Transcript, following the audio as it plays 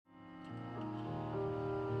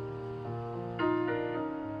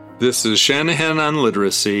This is Shanahan on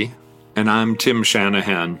Literacy, and I'm Tim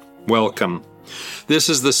Shanahan. Welcome. This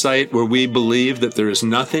is the site where we believe that there is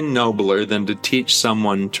nothing nobler than to teach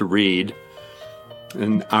someone to read,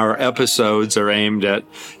 and our episodes are aimed at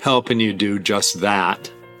helping you do just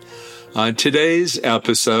that. Today's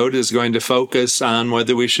episode is going to focus on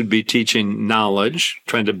whether we should be teaching knowledge,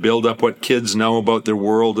 trying to build up what kids know about their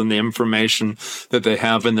world and the information that they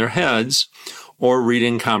have in their heads, or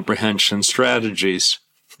reading comprehension strategies.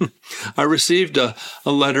 I received a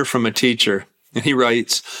letter from a teacher, and he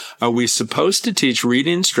writes, "Are we supposed to teach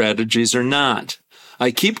reading strategies or not? I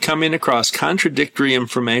keep coming across contradictory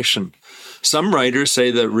information. Some writers say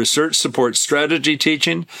that research supports strategy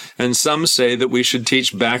teaching, and some say that we should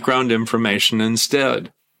teach background information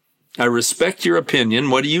instead. I respect your opinion.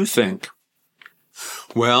 What do you think?"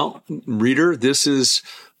 Well, reader, this is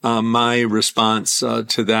my response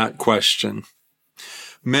to that question.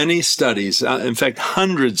 Many studies, in fact,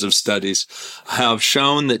 hundreds of studies, have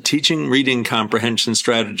shown that teaching reading comprehension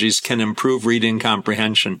strategies can improve reading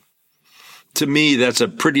comprehension. To me, that's a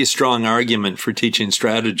pretty strong argument for teaching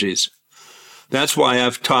strategies. That's why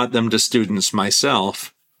I've taught them to students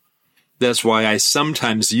myself. That's why I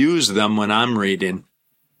sometimes use them when I'm reading.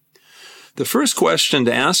 The first question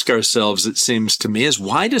to ask ourselves, it seems to me, is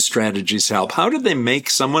why do strategies help? How do they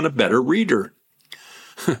make someone a better reader?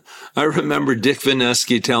 I remember Dick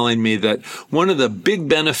Vineski telling me that one of the big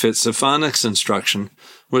benefits of phonics instruction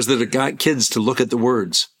was that it got kids to look at the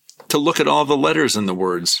words, to look at all the letters in the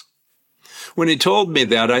words. When he told me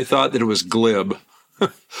that, I thought that it was glib.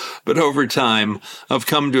 But over time, I've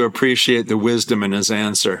come to appreciate the wisdom in his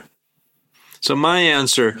answer. So my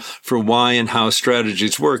answer for why and how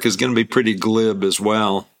strategies work is going to be pretty glib as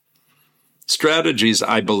well. Strategies,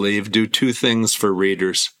 I believe, do two things for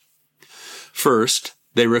readers. First,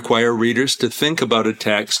 they require readers to think about a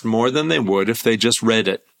text more than they would if they just read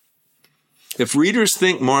it. If readers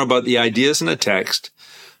think more about the ideas in a text,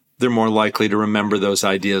 they're more likely to remember those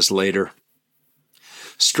ideas later.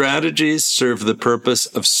 Strategies serve the purpose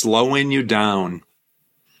of slowing you down.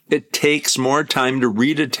 It takes more time to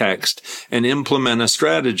read a text and implement a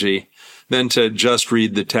strategy than to just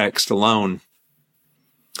read the text alone.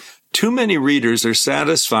 Too many readers are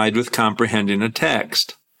satisfied with comprehending a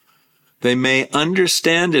text. They may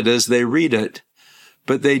understand it as they read it,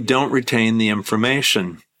 but they don't retain the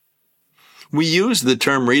information. We use the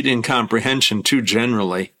term reading comprehension too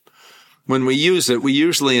generally. When we use it, we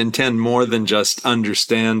usually intend more than just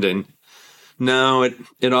understanding. No,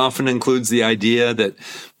 it often includes the idea that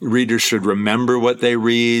readers should remember what they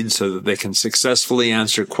read so that they can successfully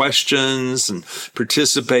answer questions and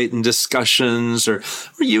participate in discussions or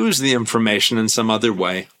use the information in some other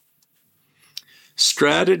way.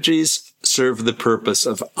 Strategies serve the purpose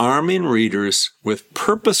of arming readers with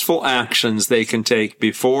purposeful actions they can take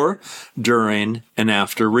before, during, and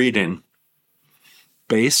after reading.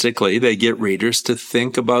 Basically, they get readers to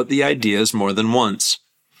think about the ideas more than once.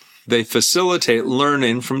 They facilitate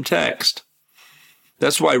learning from text.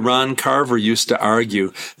 That's why Ron Carver used to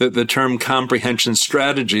argue that the term comprehension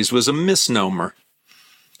strategies was a misnomer.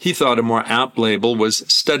 He thought a more apt label was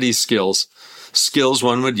study skills, skills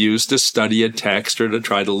one would use to study a text or to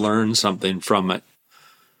try to learn something from it.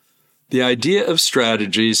 The idea of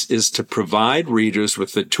strategies is to provide readers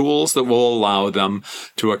with the tools that will allow them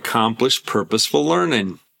to accomplish purposeful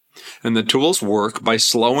learning. And the tools work by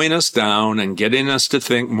slowing us down and getting us to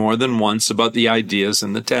think more than once about the ideas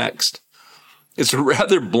in the text. It's a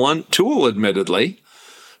rather blunt tool, admittedly,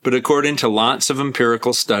 but according to lots of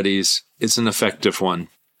empirical studies, it's an effective one.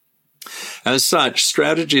 As such,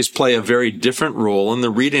 strategies play a very different role in the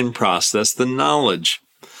reading process than knowledge,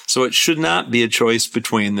 so it should not be a choice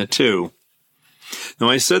between the two. Now,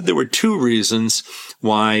 I said there were two reasons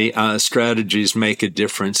why strategies make a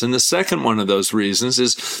difference, and the second one of those reasons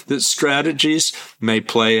is that strategies may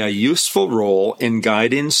play a useful role in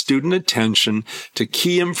guiding student attention to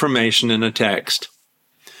key information in a text.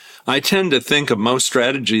 I tend to think of most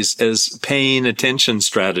strategies as paying attention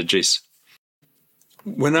strategies.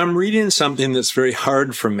 When I'm reading something that's very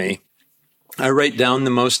hard for me, I write down the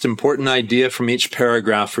most important idea from each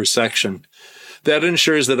paragraph or section. That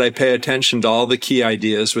ensures that I pay attention to all the key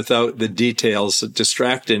ideas without the details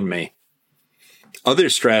distracting me. Other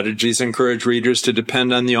strategies encourage readers to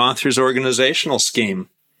depend on the author's organizational scheme.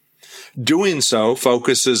 Doing so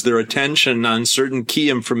focuses their attention on certain key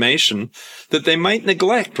information that they might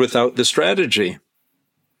neglect without the strategy.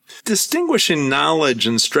 Distinguishing knowledge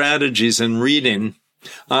and strategies in reading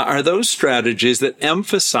are those strategies that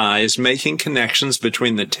emphasize making connections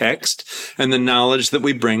between the text and the knowledge that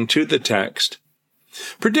we bring to the text.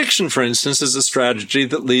 Prediction, for instance, is a strategy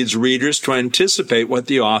that leads readers to anticipate what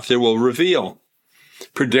the author will reveal.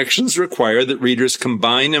 Predictions require that readers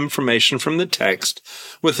combine information from the text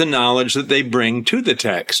with the knowledge that they bring to the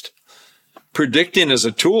text. Predicting is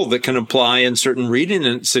a tool that can apply in certain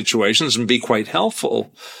reading situations and be quite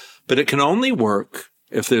helpful, but it can only work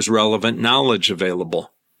if there's relevant knowledge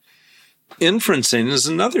available. Inferencing is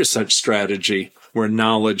another such strategy where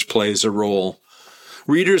knowledge plays a role.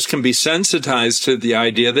 Readers can be sensitized to the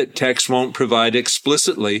idea that text won't provide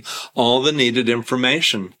explicitly all the needed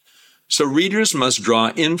information. So readers must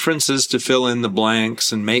draw inferences to fill in the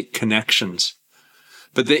blanks and make connections.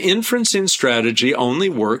 But the inferencing strategy only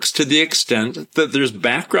works to the extent that there's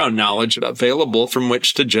background knowledge available from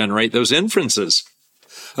which to generate those inferences.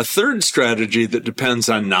 A third strategy that depends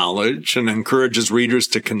on knowledge and encourages readers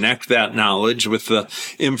to connect that knowledge with the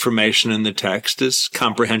information in the text is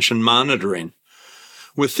comprehension monitoring.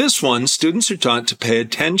 With this one, students are taught to pay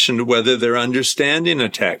attention to whether they're understanding a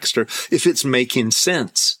text or if it's making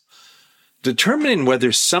sense. Determining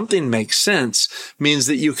whether something makes sense means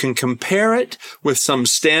that you can compare it with some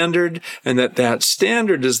standard and that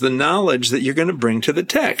standard is the knowledge that you're going to bring to the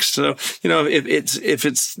text. So, if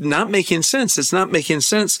it's not making sense, it's not making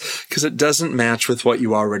sense because it doesn't match with what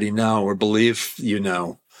you already know or believe you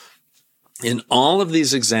know. In all of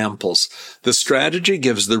these examples, the strategy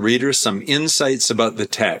gives the reader some insights about the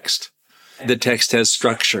text. The text has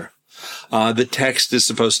structure. The text is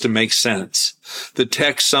supposed to make sense. The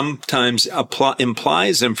text sometimes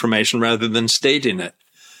implies information rather than stating it.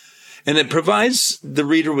 And it provides the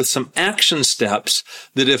reader with some action steps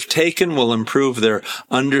that, if taken, will improve their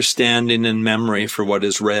understanding and memory for what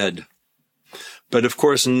is read. But of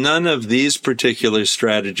course, none of these particular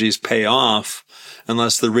strategies pay off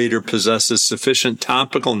unless the reader possesses sufficient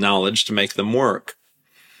topical knowledge to make them work.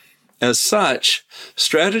 As such,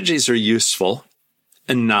 strategies are useful,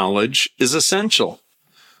 and knowledge is essential.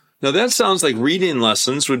 Now, that sounds like reading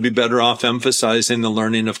lessons would be better off emphasizing the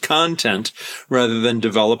learning of content rather than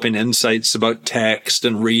developing insights about text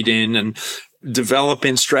and reading and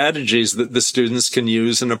developing strategies that the students can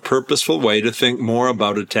use in a purposeful way to think more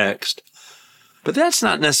about a text. But that's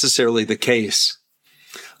not necessarily the case.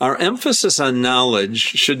 Our emphasis on knowledge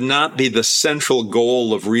should not be the central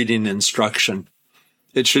goal of reading instruction.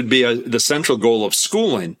 It should be the central goal of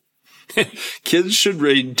schooling. Kids should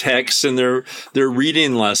read texts in their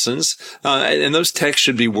reading lessons, and those texts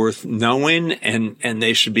should be worth knowing, and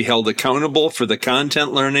they should be held accountable for the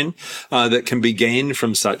content learning that can be gained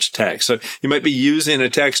from such text. So you might be using a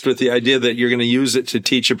text with the idea that you're going to use it to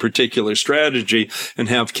teach a particular strategy and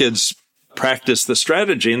have kids practice the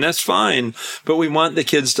strategy, and that's fine, but we want the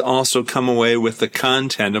kids to also come away with the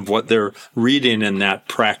content of what they're reading in that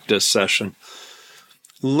practice session.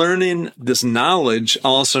 Learning this knowledge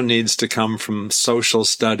also needs to come from social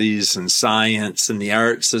studies and science and the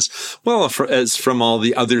arts as well as from all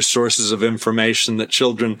the other sources of information that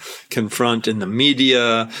children confront in the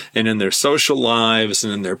media and in their social lives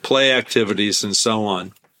and in their play activities and so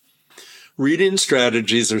on. Reading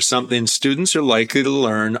strategies are something students are likely to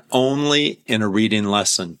learn only in a reading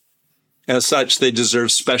lesson. As such, they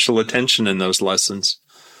deserve special attention in those lessons.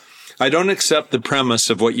 I don't accept the premise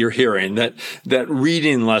of what you're hearing, that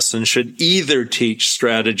reading lessons should either teach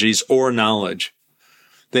strategies or knowledge.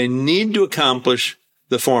 They need to accomplish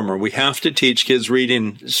the former. We have to teach kids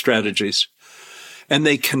reading strategies. And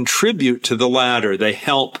they contribute to the latter. They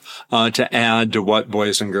help to add to what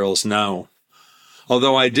boys and girls know.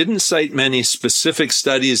 Although I didn't cite many specific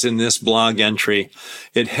studies in this blog entry,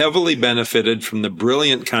 it heavily benefited from the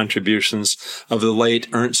brilliant contributions of the late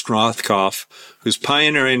Ernst Rothkopf, whose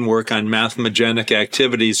pioneering work on mathemogenic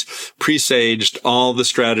activities presaged all the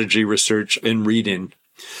strategy research in reading.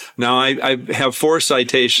 Now, I have 4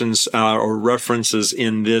 citations or references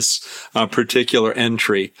in this particular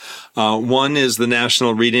entry. One is the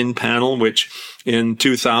National Reading Panel, which in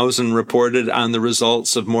 2000 reported on the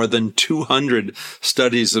results of more than 200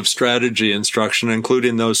 studies of strategy instruction,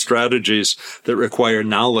 including those strategies that require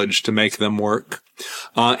knowledge to make them work.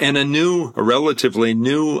 And a relatively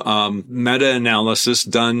new meta-analysis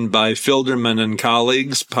done by Filderman and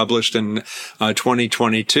colleagues, published in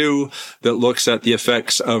 2022, that looks at the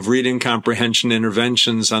effects of reading comprehension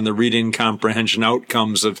interventions on the reading comprehension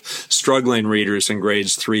outcomes of struggling readers in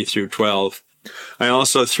grades 3 through 12. I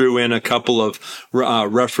also threw in a couple of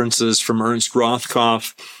references from Ernst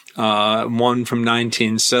Rothkopf, one from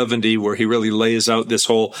 1970, where he really lays out this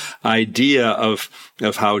whole idea of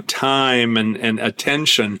how time and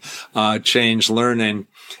attention change learning.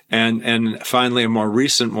 And finally, a more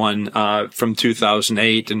recent one from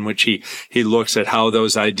 2008, in which he looks at how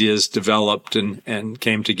those ideas developed and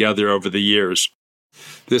came together over the years.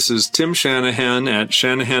 This is Tim Shanahan at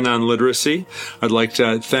Shanahan on Literacy. I'd like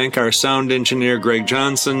to thank our sound engineer, Greg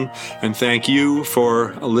Johnson, and thank you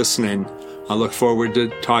for listening. I look forward to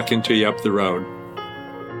talking to you up the road.